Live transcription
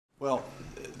Well,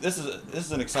 this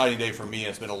is an exciting day for me.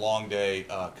 It's been a long day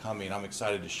coming. I'm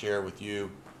excited to share with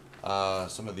you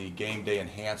some of the game day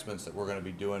enhancements that we're going to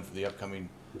be doing for the upcoming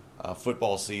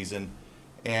football season.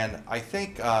 And I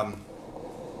think I'll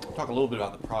talk a little bit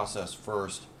about the process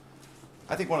first.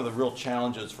 I think one of the real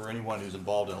challenges for anyone who's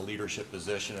involved in a leadership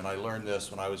position, and I learned this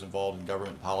when I was involved in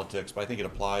government politics, but I think it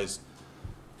applies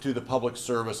to the public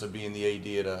service of being the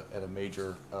AD at a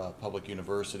major public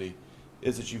university,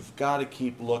 is that you've got to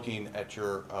keep looking at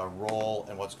your role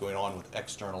and what's going on with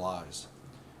external eyes.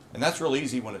 And that's real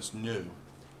easy when it's new.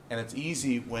 And it's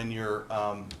easy when you're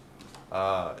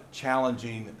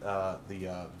challenging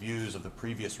the views of the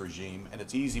previous regime. And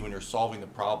it's easy when you're solving the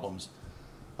problems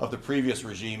of the previous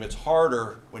regime. It's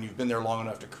harder when you've been there long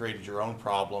enough to create your own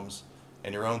problems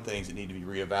and your own things that need to be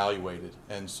reevaluated.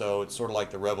 And so it's sort of like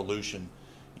the revolution.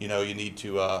 You know, you need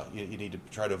to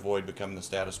try to avoid becoming the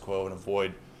status quo and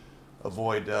avoid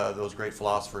those great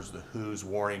philosophers, the Who's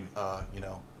warning,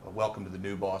 welcome to the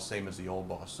new boss, same as the old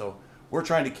boss. So we're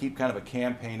trying to keep kind of a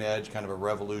campaign edge, kind of a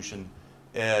revolution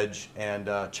edge, and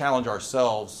challenge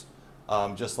ourselves,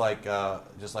 just like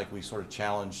we sort of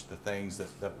challenged the things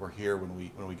that were here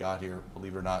when we got here,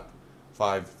 believe it or not,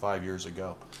 five years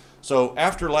ago. So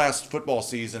after last football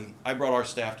season, I brought our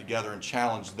staff together and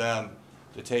challenged them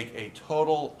to take a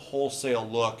total wholesale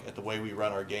look at the way we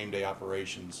run our game day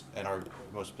operations and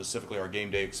most specifically our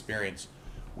game day experience.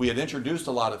 We had introduced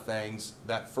a lot of things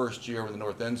that first year when the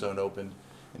North End Zone opened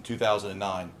in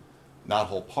 2009.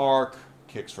 Knothole Park,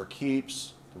 Kicks for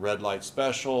Keeps, the Red Light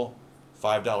Special,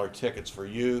 $5 tickets for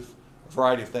youth, a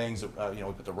variety of things. We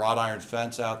put the wrought iron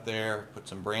fence out there, put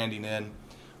some branding in.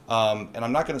 And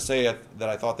I'm not going to say that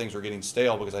I thought things were getting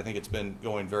stale, because I think it's been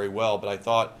going very well, but I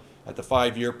thought at the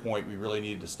 5-year point, we really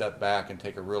needed to step back and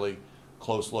take a really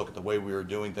close look at the way we were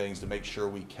doing things to make sure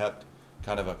we kept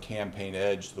kind of a campaign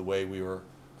edge to the way we were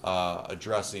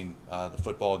addressing the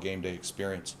football game day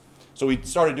experience. So we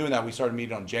started doing that. We started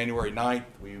meeting on January 9th.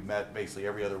 We met basically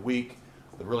every other week.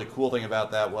 The really cool thing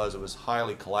about that was it was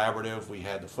highly collaborative. We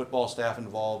had the football staff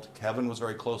involved. Kevin was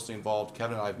very closely involved.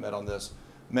 Kevin and I have met on this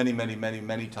many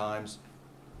times.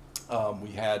 We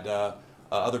had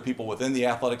other people within the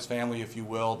athletics family, if you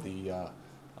will, the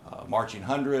Marching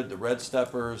 100, the Red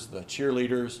Steppers, the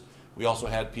cheerleaders. We also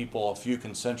had people a few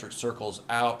concentric circles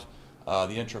out,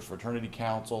 the Intra-Fraternity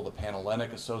Council, the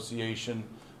Panhellenic Association,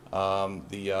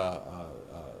 the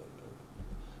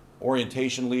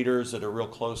orientation leaders that are real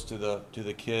close to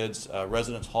the kids,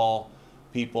 residence hall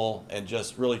people, and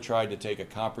just really tried to take a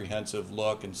comprehensive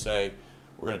look and say,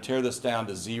 we're going to tear this down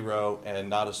to zero and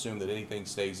not assume that anything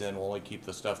stays in. We'll only keep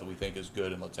the stuff that we think is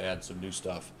good, and let's add some new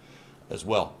stuff as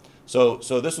well. So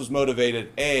this was motivated,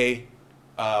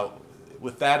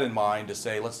 with that in mind, to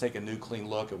say, let's take a new, clean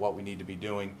look at what we need to be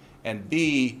doing. And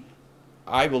B,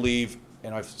 I believe,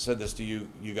 and I've said this to you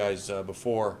guys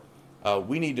before,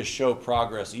 we need to show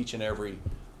progress each and every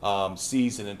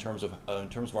season in terms of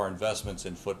our investments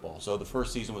in football. So the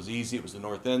first season was easy. It was the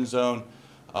North End Zone.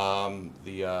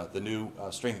 The new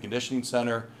strength and conditioning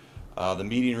center, the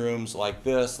meeting rooms like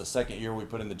this. The second year we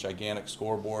put in the gigantic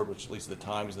scoreboard, which at least at the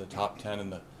time was in the top 10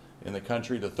 in the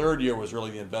country. The third year was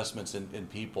really the investments in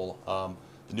people.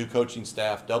 The new coaching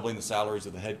staff, doubling the salaries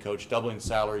of the head coach, doubling the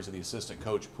salaries of the assistant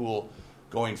coach pool,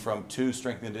 going from 2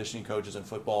 strength and conditioning coaches in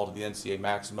football to the NCAA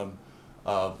maximum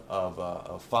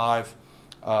of 5.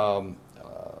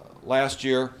 Last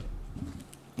year,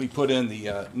 we put in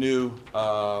the new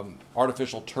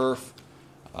artificial turf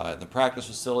at the practice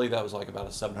facility. That was like about a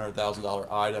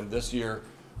 $700,000 item. This year,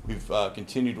 we've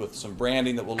continued with some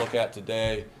branding that we'll look at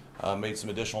today, made some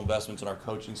additional investments in our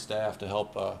coaching staff to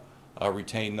help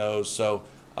retain those. So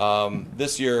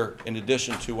this year, in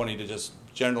addition to wanting to just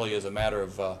generally as a matter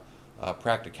of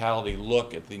practicality,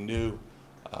 look at the new,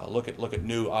 look at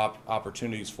new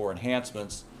opportunities for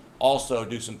enhancements, also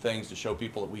do some things to show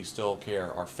people that we still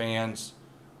care, our fans,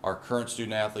 our current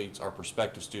student athletes, our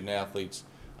prospective student athletes,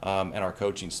 and our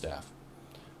coaching staff.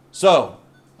 So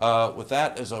with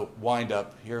that as a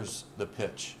wind-up, here's the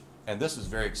pitch. And this is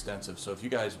very extensive, so if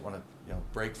you guys want to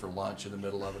break for lunch in the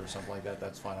middle of it or something like that,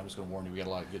 that's fine. I'm just going to warn you, we got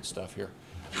a lot of good stuff here.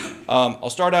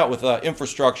 I'll start out with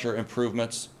infrastructure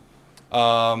improvements.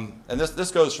 And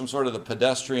this goes from sort of the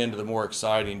pedestrian to the more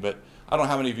exciting, but I don't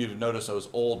know how many of you have noticed those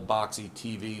old boxy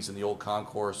TVs in the old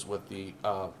concourse with the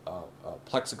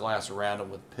plexiglass around them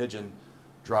with pigeon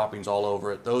droppings all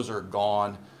over it. Those are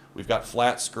gone. We've got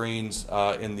flat screens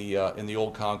in the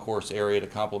old concourse area to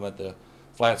complement the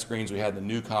flat screens we had in the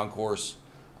new concourse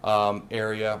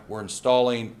area. We're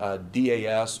installing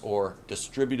DAS, or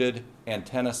Distributed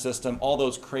Antenna System. All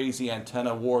those crazy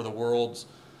antenna War of the Worlds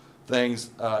things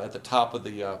at the top of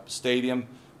the stadium.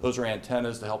 Those are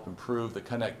antennas to help improve the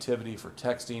connectivity for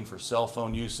texting, for cell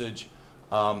phone usage.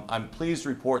 I'm pleased to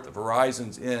report that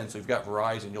Verizon's in, so if you've got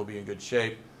Verizon, you'll be in good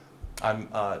shape. I'm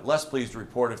less pleased to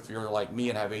report if you're like me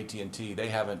and have AT&T. They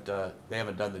haven't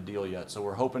done the deal yet, so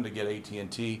we're hoping to get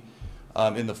AT&T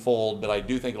in the fold, but I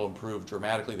do think it'll improve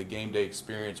dramatically the game day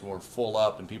experience when we're full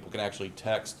up and people can actually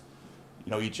text,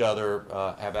 each other,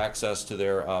 have access to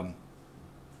their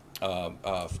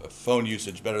phone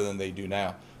usage better than they do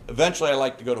now. Eventually, I'd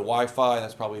like to go to Wi-Fi.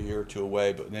 That's probably a year or two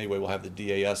away, but anyway, we'll have the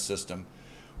DAS system.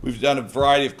 We've done a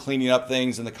variety of cleaning up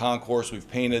things in the concourse. We've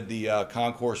painted the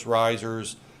concourse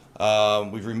risers.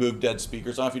 We've removed dead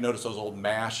speakers. I don't know if you noticed those old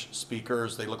MASH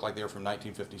speakers. They look like they were from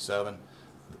 1957.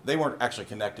 They weren't actually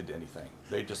connected to anything.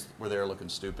 They just were there looking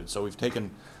stupid. So we've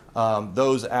taken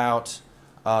those out.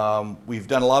 We've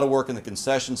done a lot of work in the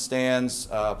concession stands,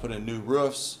 put in new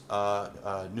roofs,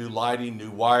 new lighting,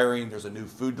 new wiring. There's a new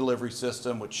food delivery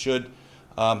system which should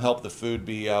help the food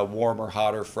be warmer,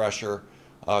 hotter, fresher,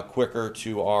 quicker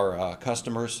to our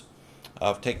customers.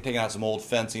 Taking out some old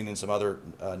fencing and some other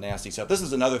nasty stuff. This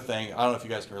is another thing, I don't know if you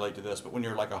guys can relate to this, but when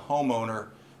you're like a homeowner,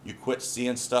 you quit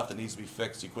seeing stuff that needs to be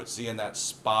fixed. You quit seeing that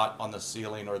spot on the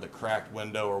ceiling or the cracked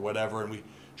window or whatever. And we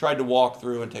tried to walk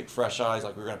through and take fresh eyes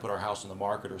like we were going to put our house on the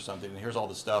market or something. And here's all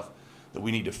the stuff that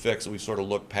we need to fix that we sort of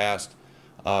looked past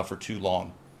for too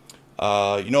long.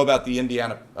 You know about the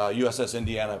USS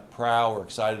Indiana Prow. We're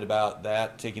excited about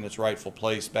that taking its rightful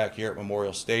place back here at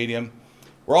Memorial Stadium.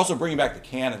 We're also bringing back the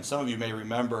cannon. Some of you may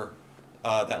remember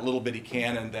that little bitty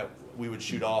cannon that we would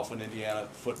shoot off when Indiana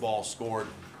football scored.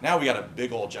 Now we got a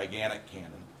big old gigantic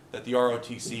cannon that the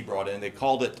ROTC brought in. They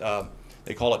call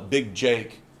it Big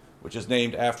Jake, which is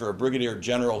named after a brigadier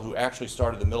general who actually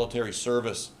started the military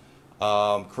service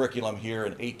curriculum here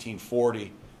in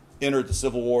 1840, entered the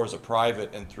Civil War as a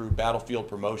private, and through battlefield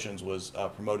promotions was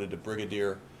promoted to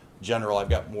brigadier general. I've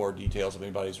got more details if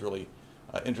anybody's really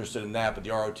interested in that, but the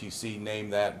ROTC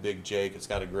named that Big Jake. It's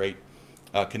got a great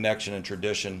connection and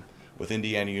tradition with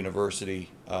Indiana University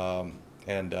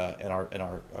and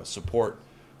our support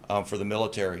for the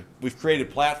military. We've created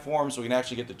platforms so we can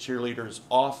actually get the cheerleaders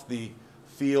off the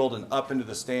field and up into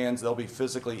the stands. They'll be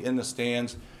physically in the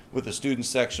stands with the student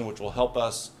section, which will help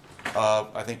us,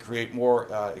 I think, create more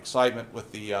excitement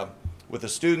with the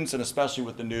students, and especially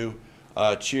with the new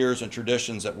cheers and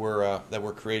traditions that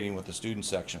we're creating with the student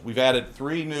section. We've added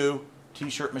 3 new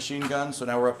T-shirt machine guns, so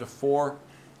now we're up to 4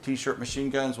 T-shirt machine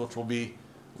guns, which will be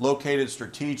located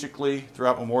strategically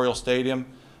throughout Memorial Stadium,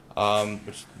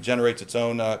 which generates its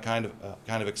own kind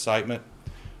of excitement.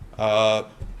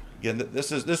 Again,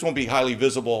 this won't be highly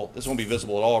visible. This won't be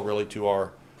visible at all, really, to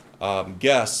our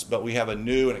guests. But we have a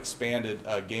new and expanded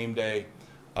game day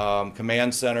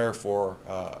command center for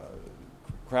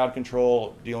crowd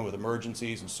control, dealing with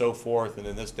emergencies, and so forth. And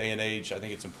in this day and age, I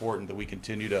think it's important that we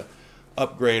continue to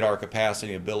upgrade our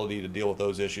capacity and ability to deal with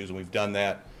those issues, and we've done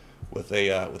that with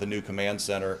a new command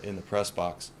center in the press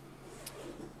box.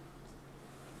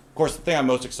 Of course, the thing I'm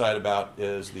most excited about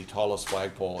is the tallest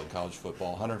flagpole in college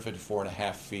football,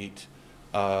 154.5 feet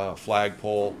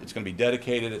flagpole. It's going to be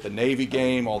dedicated at the Navy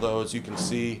game, although as you can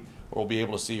see, or will be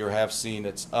able to see or have seen,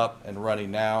 it's up and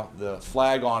running now. The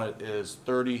flag on it is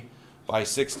 30 by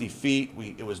 60 feet.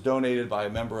 It was donated by a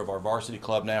member of our varsity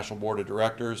club national board of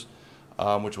directors,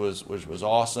 which was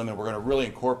awesome, and we're going to really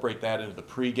incorporate that into the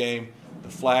pregame. The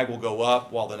flag will go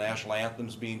up while the national anthem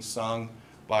is being sung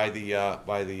by the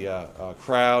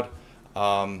crowd.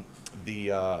 The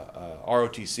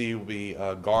ROTC will be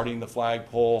guarding the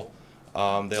flagpole.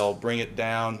 They'll bring it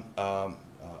down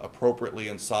appropriately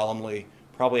and solemnly,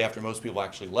 probably after most people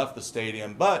actually left the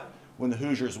stadium. But when the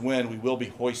Hoosiers win, we will be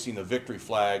hoisting the victory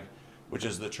flag, which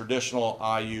is the traditional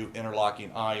IU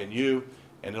interlocking I and U,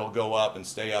 and it'll go up and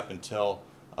stay up until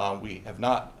we have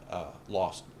not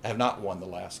won the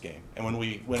last game. And when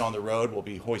we win on the road, we'll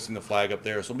be hoisting the flag up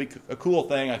there. So it'll be a cool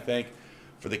thing, I think,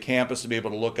 for the campus to be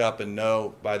able to look up and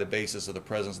know by the basis of the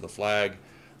presence of the flag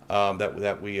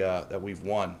that we've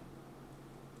won.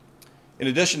 In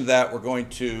addition to that, we're going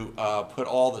to put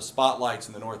all the spotlights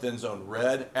in the north end zone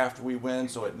red after we win.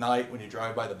 So at night, when you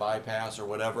drive by the bypass or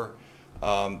whatever,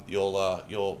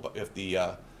 if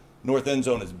the north end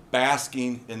zone is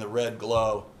basking in the red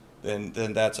glow, then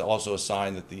that's also a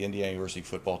sign that the Indiana University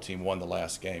football team won the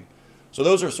last game. So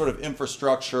those are sort of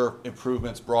infrastructure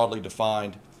improvements broadly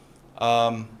defined.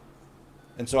 And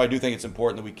so I do think it's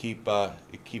important that we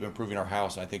keep improving our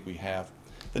house, and I think we have.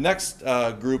 The next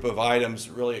group of items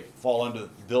really fall under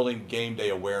building game day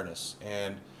awareness.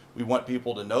 And we want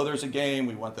people to know there's a game.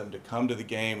 We want them to come to the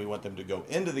game. We want them to go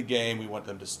into the game. We want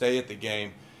them to stay at the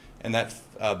game. And that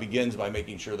begins by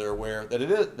making sure they're aware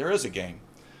that there is a game.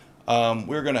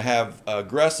 We're going to have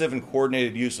aggressive and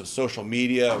coordinated use of social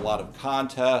media, a lot of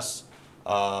contests,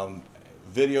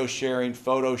 video sharing,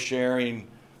 photo sharing,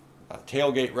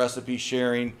 tailgate recipe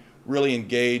sharing, really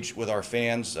engage with our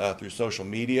fans through social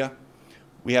media.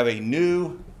 We have a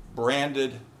new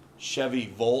branded Chevy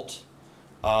Volt,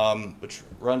 which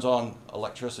runs on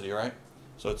electricity, right?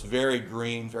 So it's very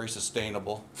green, very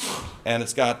sustainable, and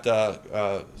it's got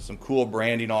some cool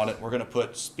branding on it. We're going to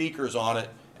put speakers on it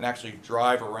and actually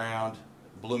drive around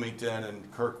Bloomington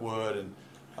and Kirkwood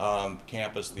and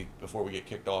campus before we get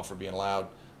kicked off for being loud,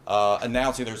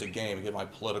 announcing there's a game. Again, my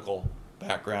political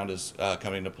background is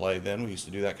coming into play then. We used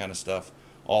to do that kind of stuff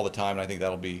all the time, and I think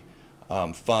that'll be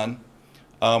fun.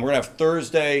 We're going to have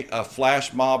Thursday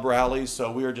flash mob rallies,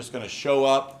 so we are just going to show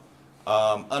up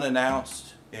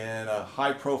unannounced in a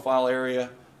high-profile area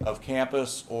of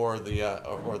campus or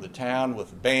the town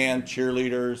with band,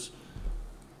 cheerleaders,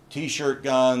 T-shirt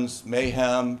guns,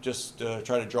 mayhem, just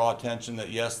try to draw attention that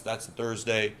yes, that's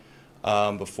Thursday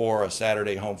before a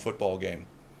Saturday home football game.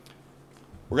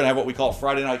 We're going to have what we call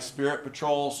Friday Night Spirit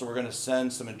Patrol, so we're going to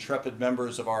send some intrepid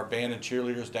members of our band and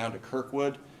cheerleaders down to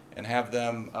Kirkwood and have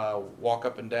them walk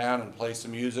up and down and play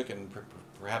some music and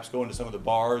perhaps go into some of the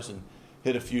bars and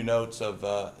hit a few notes of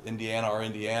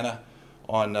Indiana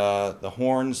on the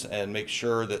horns and make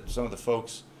sure that some of the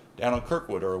folks down on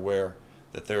Kirkwood are aware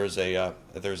that there's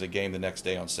a game the next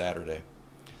day on Saturday.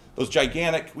 Those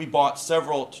gigantic, we bought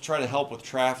several to try to help with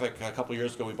traffic. A couple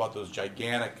years ago we bought those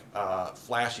gigantic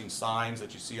flashing signs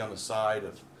that you see on the side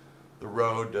of the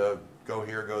road, go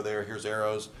here, go there, here's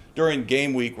arrows. During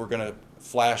game week we're going to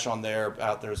flash on there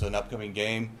out there's an upcoming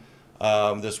game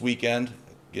this weekend.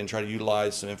 Again, try to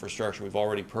utilize some infrastructure we've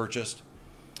already purchased.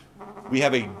 We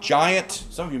have a giant,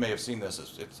 some of you may have seen this,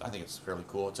 I think it's fairly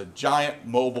cool. It's a giant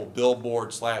mobile billboard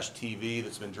 / TV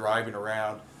that's been driving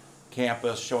around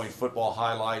campus showing football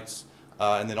highlights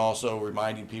and then also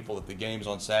reminding people that the game's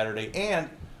on Saturday and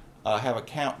have a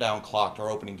countdown clock to our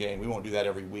opening game. We won't do that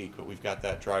every week, but we've got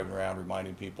that driving around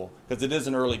reminding people because it is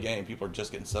an early game. People are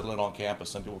just getting settled in on campus.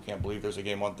 Some people can't believe there's a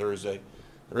game on Thursday.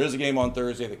 There is a game on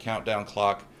Thursday. The countdown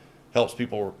clock helps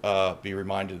people be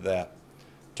reminded of that.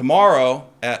 Tomorrow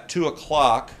at 2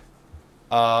 o'clock,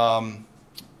 in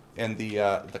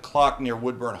the clock near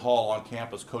Woodburn Hall on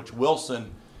campus, Coach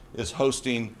Wilson is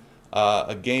hosting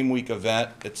a game week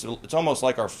event. It's almost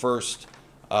like our first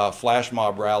flash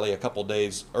mob rally a couple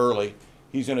days early.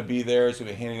 He's going to be there. He's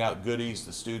going to be handing out goodies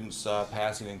to students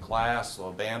passing in class. So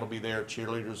a band will be there,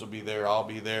 cheerleaders will be there, I'll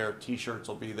be there, T-shirts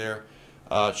will be there.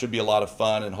 It should be a lot of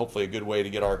fun and hopefully a good way to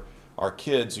get our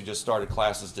kids who just started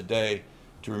classes today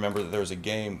to remember that there's a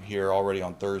game here already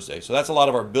on Thursday. So that's a lot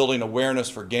of our building awareness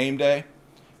for game day.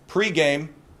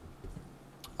 Pre-game,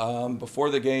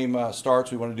 before the game starts,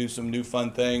 we want to do some new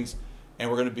fun things, and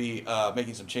we're going to be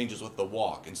making some changes with the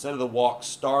walk. Instead of the walk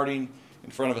starting in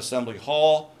front of Assembly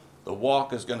Hall, the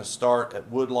walk is going to start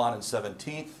at Woodlawn and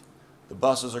 17th. The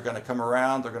buses are going to come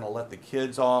around. They're going to let the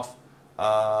kids off,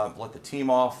 let the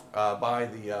team off by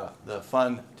the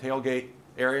fun tailgate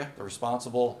area, the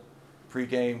responsible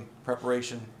pre-game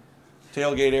preparation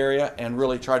tailgate area, and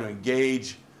really try to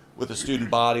engage with the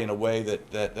student body in a way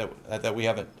that we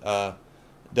haven't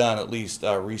done at least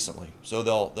recently. So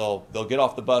they'll get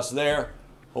off the bus there,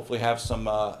 hopefully have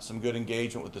some good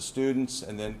engagement with the students,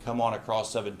 and then come on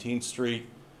across 17th Street.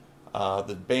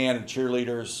 The band and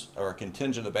cheerleaders, or a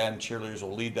contingent of band and cheerleaders,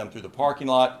 will lead them through the parking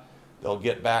lot. They'll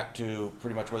get back to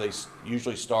pretty much where they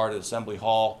usually start at Assembly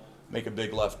Hall, make a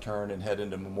big left turn, and head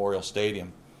into Memorial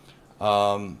Stadium.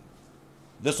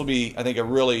 This will be, I think, a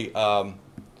really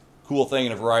cool thing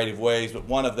in a variety of ways, but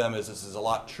one of them is this is a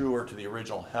lot truer to the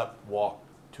original HEP walk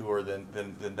tour than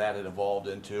that had evolved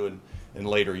into in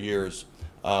later years,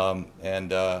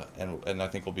 and I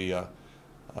think will be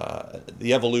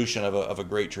the evolution of a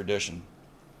great tradition.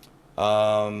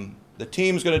 The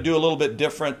team's going to do a little bit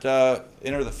different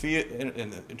enter the field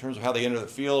in terms of how they enter the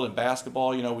field in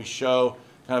basketball. You know, we show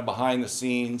kind of behind the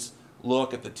scenes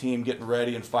look at the team getting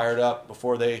ready and fired up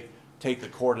before they take the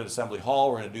court at Assembly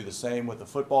Hall. We're going to do the same with the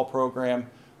football program,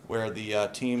 where the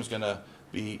team's going to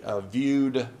be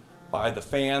viewed by the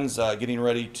fans getting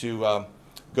ready to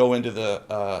go into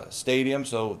the stadium.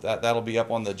 So that'll be up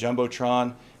on the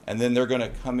Jumbotron, and then they're going to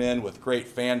come in with great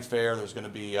fanfare. There's going to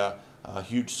be a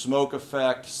huge smoke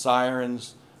effect,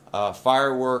 sirens,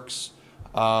 fireworks,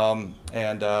 and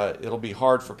it'll be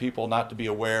hard for people not to be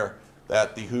aware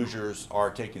that the Hoosiers are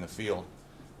taking the field.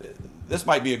 This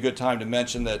might be a good time to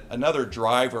mention that another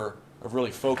driver of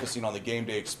really focusing on the game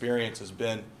day experience has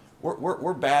been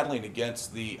we're battling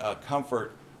against the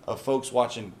comfort of folks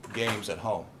watching games at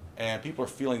home, and people are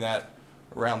feeling that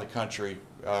around the country,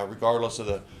 regardless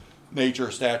of nature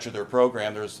or stature of their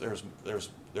program, there's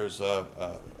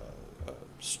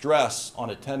stress on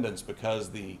attendance because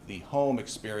the home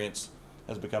experience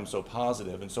has become so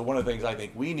positive. And so one of the things I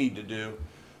think we need to do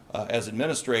as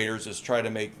administrators is try to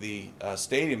make the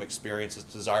stadium experience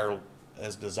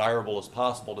as desirable as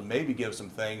possible, to maybe give some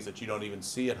things that you don't even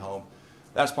see at home.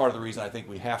 That's part of the reason I think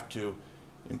we have to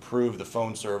improve the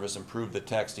phone service, improve the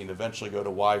texting, eventually go to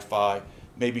Wi-Fi,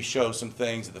 maybe show some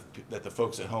things that the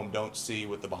folks at home don't see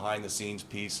with the behind-the-scenes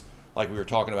piece, like we were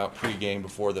talking about pregame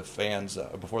before the fans,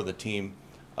 before the team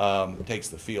takes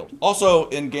the field. Also,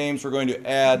 in games, we're going to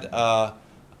add on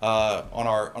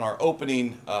our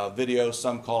opening video,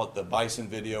 some call it the Bison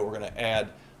video. We're going to add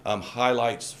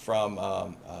highlights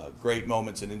from great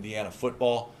moments in Indiana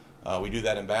football. We do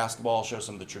that in basketball, show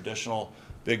some of the traditional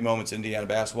big moments in Indiana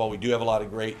basketball. We do have a lot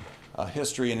of great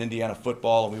history in Indiana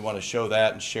football, and we want to show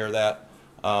that and share that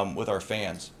with our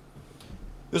fans.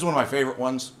 This is one of my favorite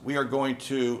ones. We are going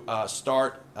to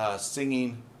start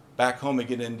singing Back Home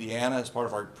Again Indiana as part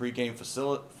of our pregame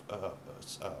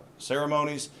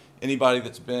ceremonies. Anybody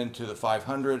that's been to the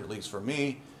 500, at least for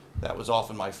me, that was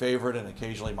often my favorite and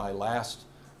occasionally my last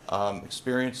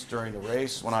experience during the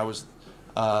race when I was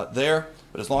there.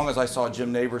 But as long as I saw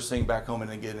Jim Neighbors sing Back Home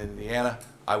Again Indiana,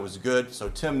 I was good. So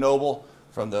Tim Noble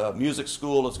from the music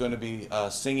school is going to be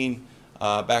singing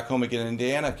Back Home Again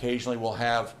Indiana. Occasionally we'll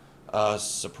have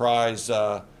surprise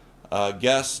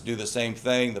guests do the same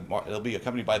thing. It'll be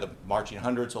accompanied by the marching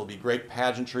hundreds. So it'll be great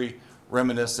pageantry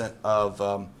reminiscent of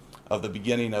the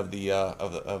beginning of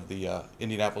the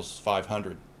Indianapolis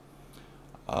 500.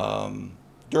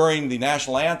 During the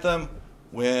national anthem,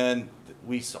 when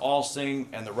we all sing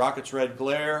 "And the Rockets' Red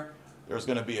Glare," there's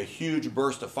going to be a huge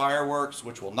burst of fireworks,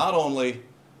 which will not only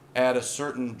add a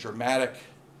certain dramatic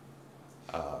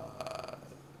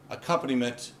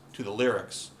accompaniment to the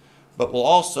lyrics, but will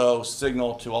also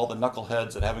signal to all the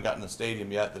knuckleheads that haven't gotten to the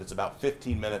stadium yet that it's about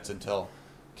 15 minutes until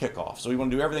kickoff. So we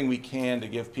want to do everything we can to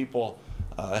give people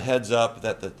a heads up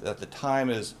that the time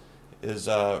is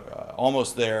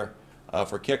almost there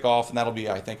for kickoff, and that'll be,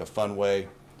 I think, a fun way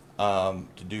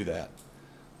to do that.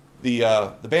 The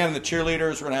band and the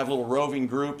cheerleaders, we're going to have little roving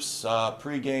groups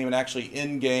pre-game and actually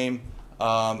in-game,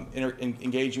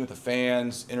 engaging with the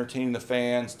fans, entertaining the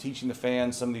fans, teaching the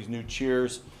fans some of these new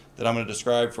cheers that I'm going to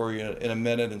describe for you in a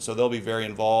minute, and so they'll be very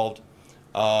involved.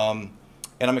 And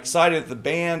I'm excited that the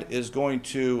band is going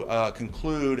to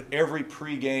conclude every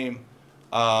pregame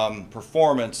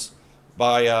performance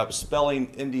by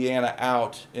spelling Indiana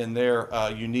out in their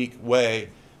unique way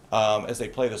as they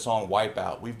play the song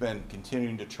Wipeout. We've been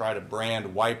continuing to try to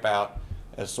brand Wipeout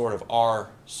as sort of our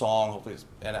song. Hopefully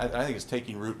and I think it's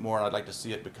taking root more, and I'd like to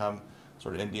see it become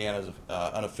sort of Indiana's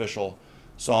unofficial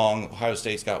song. Ohio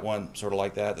State's got one sort of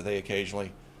like that they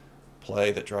occasionally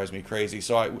play that drives me crazy.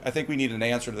 So I think we need an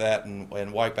answer to that, and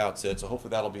Wipeout's it. So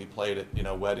hopefully that'll be played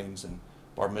at weddings and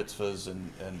bar mitzvahs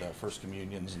and first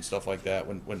communions and stuff like that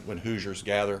when Hoosiers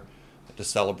gather to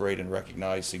celebrate and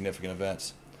recognize significant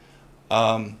events.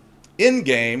 In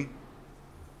game,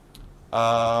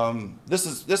 this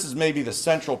is maybe the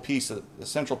central piece of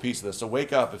this. So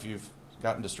wake up if you've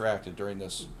gotten distracted during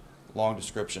this long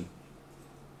description.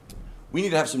 We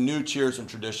need to have some new cheers and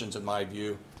traditions, in my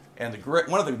view. And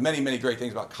one of the many great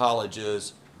things about college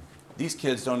is these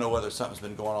kids don't know whether something's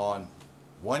been going on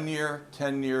 1 year,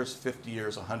 10 years, 50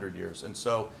 years, 100 years. And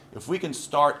so if we can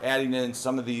start adding in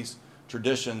some of these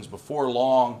traditions before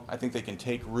long, I think they can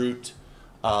take root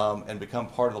and become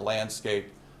part of the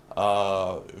landscape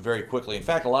very quickly. In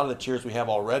fact, a lot of the cheers we have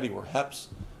already were Hep's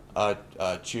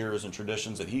cheers and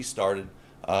traditions that he started,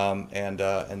 and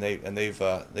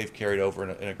they've carried over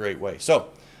in a great way. So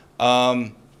let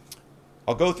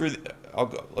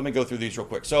me go through these real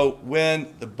quick. So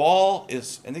when the ball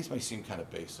is, and these may seem kind of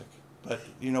basic, but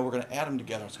we're going to add them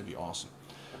together. It's going to be awesome.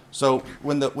 So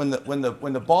when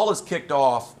the ball is kicked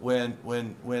off, when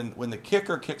the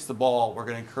kicker kicks the ball, we're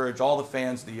going to encourage all the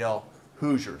fans to yell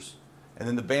Hoosiers, and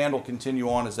then the band will continue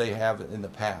on as they have in the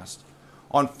past.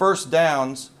 On first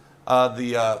downs,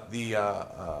 the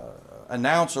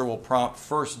announcer will prompt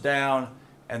first down,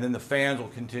 and then the fans will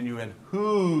continue in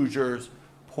Hoosiers,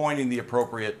 pointing the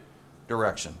appropriate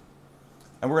direction.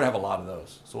 And we're going to have a lot of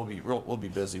those, so we'll be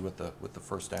busy with the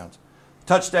first downs.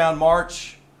 Touchdown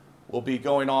march will be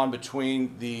going on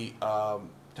between the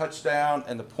touchdown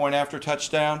and the point after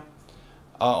touchdown.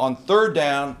 On third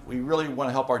down, we really want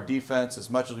to help our defense as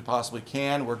much as we possibly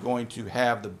can. We're going to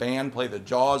have the band play the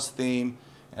Jaws theme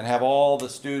and have all the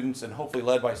students, and hopefully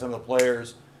led by some of the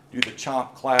players, do the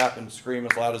chomp, clap, and scream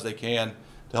as loud as they can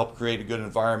to help create a good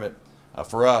environment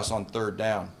for us on third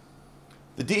down.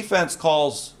 The defense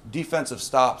calls defensive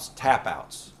stops tap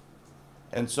outs.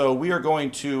 And so we are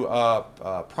going to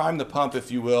prime the pump,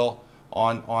 if you will,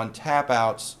 on tap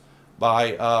outs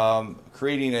by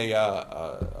creating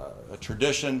a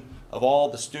tradition of all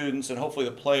the students and hopefully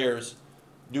the players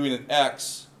doing an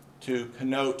X to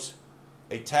connote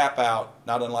a tap out,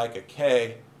 not unlike a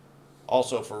K,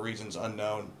 also for reasons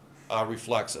unknown,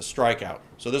 reflects a strikeout.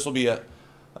 So this will be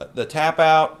the tap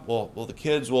out. The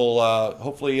kids will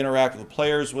hopefully interact with the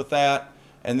players with that,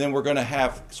 and then we're going to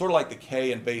have sort of like the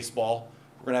K in baseball.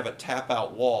 We're going to have a tap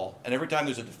out wall, and every time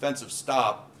there's a defensive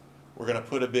stop, we're going to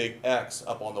put a big X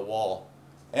up on the wall.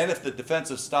 And if the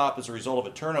defensive stop is a result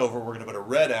of a turnover, we're going to put a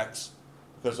red X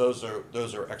because those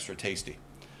are extra tasty.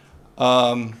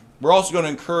 We're also going to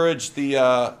encourage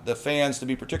the fans to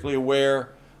be particularly aware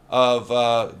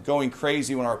of going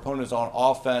crazy when our opponent is on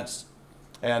offense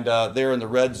and they're in the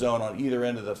red zone on either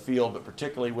end of the field, but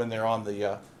particularly when they're on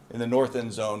in the north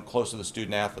end zone close to the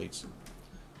student athletes.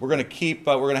 We're going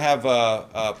to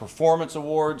have performance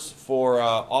awards for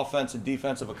offense and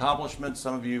defensive accomplishments.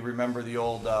 Some of you remember the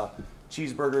old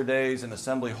cheeseburger days in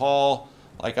Assembly Hall,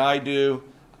 like I do.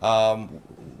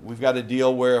 We've got a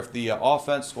deal where if the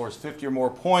offense scores 50 or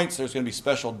more points, there's going to be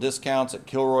special discounts at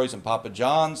Kilroy's and Papa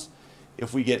John's.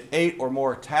 If we get 8 or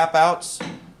more tap outs,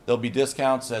 there'll be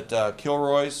discounts at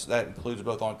Kilroy's. That includes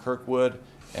both on Kirkwood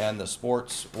and the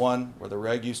Sports One, where the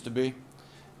Reg used to be.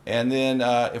 And then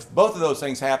if both of those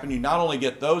things happen, you not only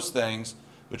get those things,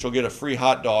 but you'll get a free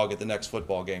hot dog at the next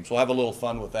football game. So we'll have a little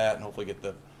fun with that and hopefully get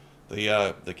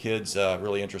the kids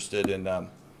really interested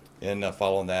in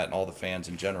following that, and all the fans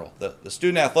in general. The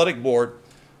Student Athletic Board,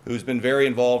 who's been very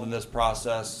involved in this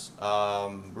process,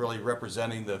 really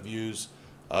representing the views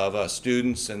of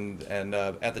students and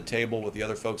at the table with the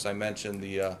other folks I mentioned,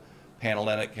 the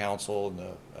Panhellenic Council and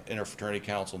the Interfraternity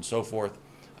Council and so forth.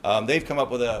 They've come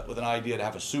up with an idea to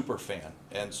have a super fan,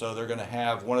 and so they're going to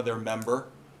have one of their member,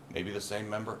 maybe the same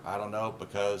member, I don't know,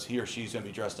 because he or she's going to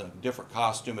be dressed in a different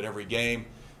costume at every game,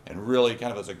 and really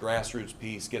kind of as a grassroots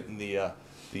piece, getting the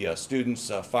students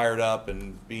fired up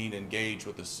and being engaged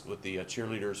with the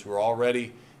cheerleaders who are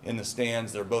already in the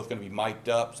stands. They're both going to be mic'd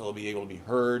up, so they'll be able to be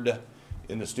heard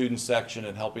in the student section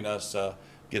and helping us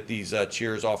get these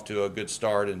cheers off to a good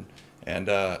start and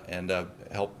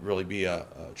help really be a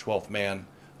 12th man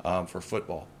for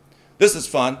football. This is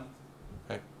fun.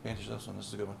 Okay, advantage this one. This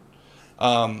is a good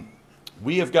one.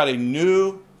 We have got a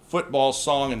new football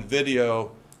song and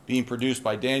video being produced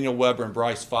by Daniel Weber and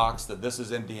Bryce Fox. That This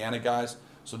Is Indiana guys.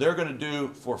 So they're going to do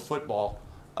for football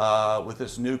with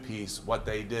this new piece what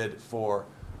they did for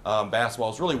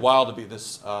basketball. It's really wild to be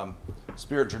this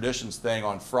Spirit Traditions thing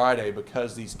on Friday,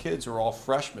 because these kids who are all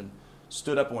freshmen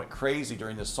stood up and went crazy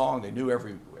during this song. They knew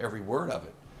every word of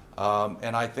it.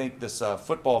 And I think this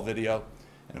football video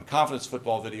and confidence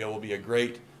football video will be a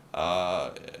great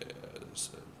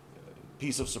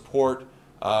piece of support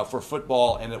for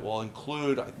football, and it will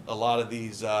include a lot of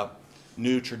these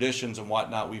new traditions and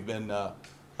whatnot we've been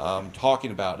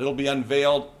talking about. It'll be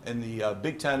unveiled in the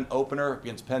Big Ten opener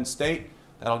against Penn State.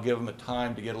 That'll give them a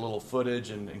time to get a little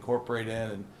footage and incorporate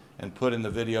in and put in the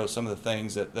video some of the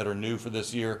things that are new for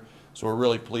this year. So we're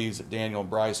really pleased that Daniel and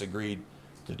Bryce agreed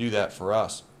to do that for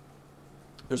us.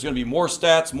 There's going to be more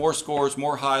stats, more scores,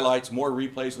 more highlights, more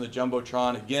replays on the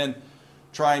Jumbotron. Again,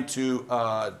 trying to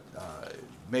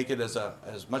make it as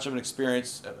much of an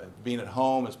experience being at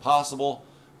home as possible.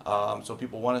 So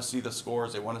people want to see the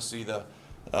scores, they want to see the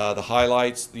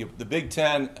highlights. The Big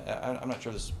Ten, I'm not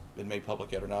sure this has been made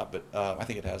public yet or not, but I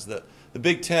think it has. The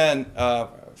Big Ten,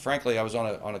 frankly, I was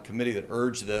on a committee that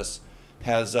urged this,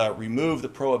 has removed the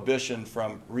prohibition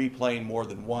from replaying more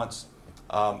than once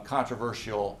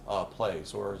controversial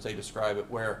plays, or as they describe it,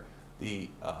 where the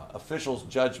official's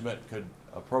judgment could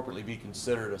appropriately be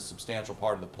considered a substantial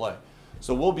part of the play.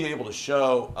 So we'll be able to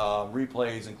show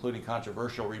replays, including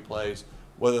controversial replays,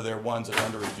 whether they're ones that are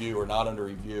under review or not under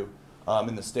review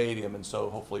in the stadium, and so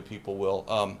hopefully people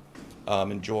will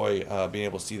enjoy being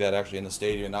able to see that actually in the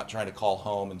stadium and not trying to call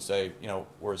home and say, you know,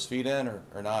 were his feet in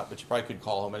or not, but you probably could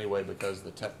call home anyway because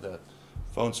the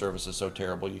phone service is so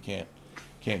terrible you can't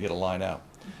get a line out.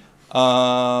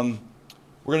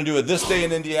 We're going to do a This Day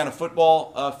in Indiana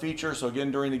Football feature, so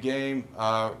again during the game,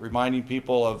 reminding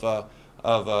people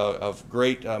of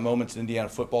great moments in Indiana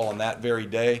football on that very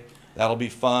day. That'll be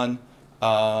fun.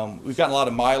 We've gotten a lot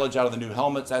of mileage out of the new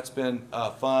helmets. That's been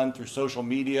fun. Through social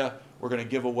media, we're going to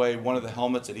give away one of the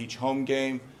helmets at each home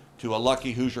game to a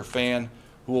lucky Hoosier fan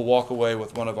who will walk away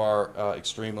with one of our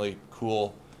extremely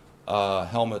cool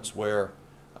helmets where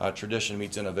tradition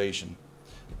meets innovation.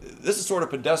 This is sort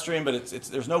of pedestrian, but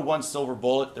there's no one silver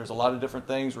bullet. There's a lot of different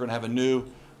things. We're going to have a new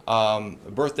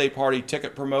birthday party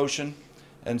ticket promotion.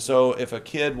 And so if a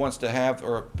kid wants to have,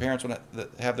 or parents want to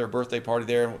have their birthday party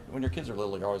there, and when your kids are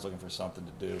little, you're always looking for something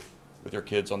to do with your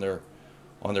kids on their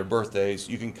birthdays.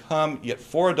 You can come, you get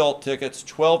 4 adult tickets,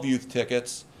 12 youth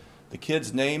tickets. The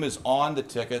kid's name is on the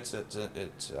tickets.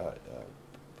 It's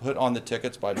put on the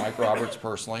tickets by Mike Roberts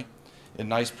personally in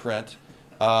nice print.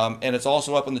 And it's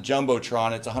also up on the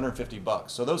Jumbotron. It's $150.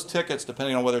 So those tickets,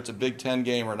 depending on whether it's a Big Ten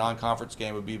game or a non-conference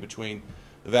game, would be between,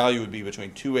 the value would be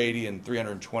between $280 and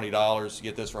 $320. You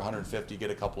get this for $150,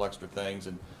 get a couple extra things,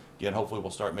 and again, hopefully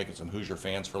we'll start making some Hoosier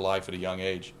fans for life at a young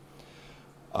age.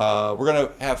 We're going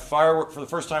to have fireworks. For the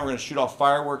first time, we're going to shoot off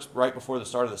fireworks right before the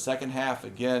start of the second half.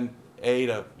 Again, A,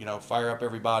 to fire up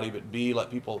everybody, but B, let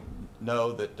people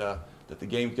know that that the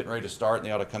game's getting ready to start, and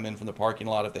they ought to come in from the parking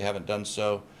lot if they haven't done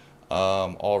so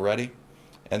already.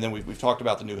 And then we've talked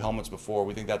about the new helmets before.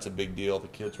 We think that's a big deal. The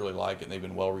kids really like it, and they've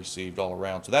been well received all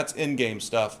around. So that's in-game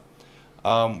stuff.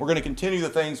 We're going to continue the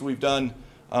things we've done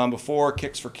before: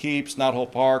 Kicks for Keeps, Not Whole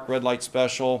Park, Red Light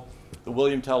Special. The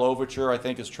William Tell Overture, I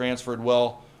think, has transferred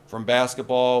well from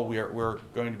basketball. We're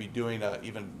going to be doing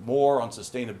even more on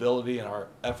sustainability and our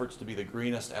efforts to be the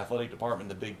greenest athletic department in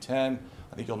the Big Ten.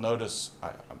 I think you'll notice,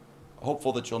 I'm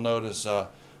hopeful that you'll notice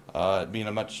being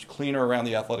a much cleaner around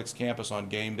the athletics campus on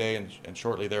game day and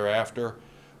shortly thereafter.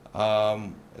 As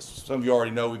some of you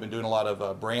already know, we've been doing a lot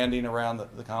of branding around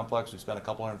the complex. We spent a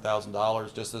couple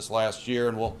 $100,000 just this last year,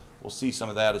 and we'll see some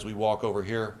of that as we walk over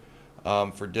here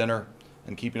for dinner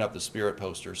and keeping up the spirit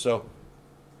poster. So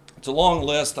it's a long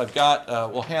list. I've got,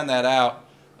 we'll hand that out,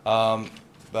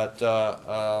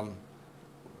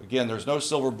 again, there's no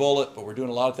silver bullet, but we're doing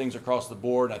a lot of things across the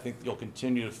board. I think you'll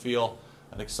continue to feel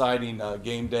an exciting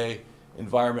game day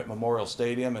environment at Memorial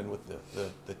Stadium, and with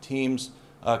the team's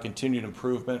continued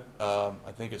improvement, I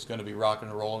think it's going to be rocking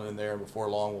and rolling in there, and before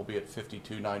long we'll be at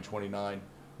 52,929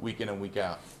 week in and week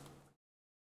out.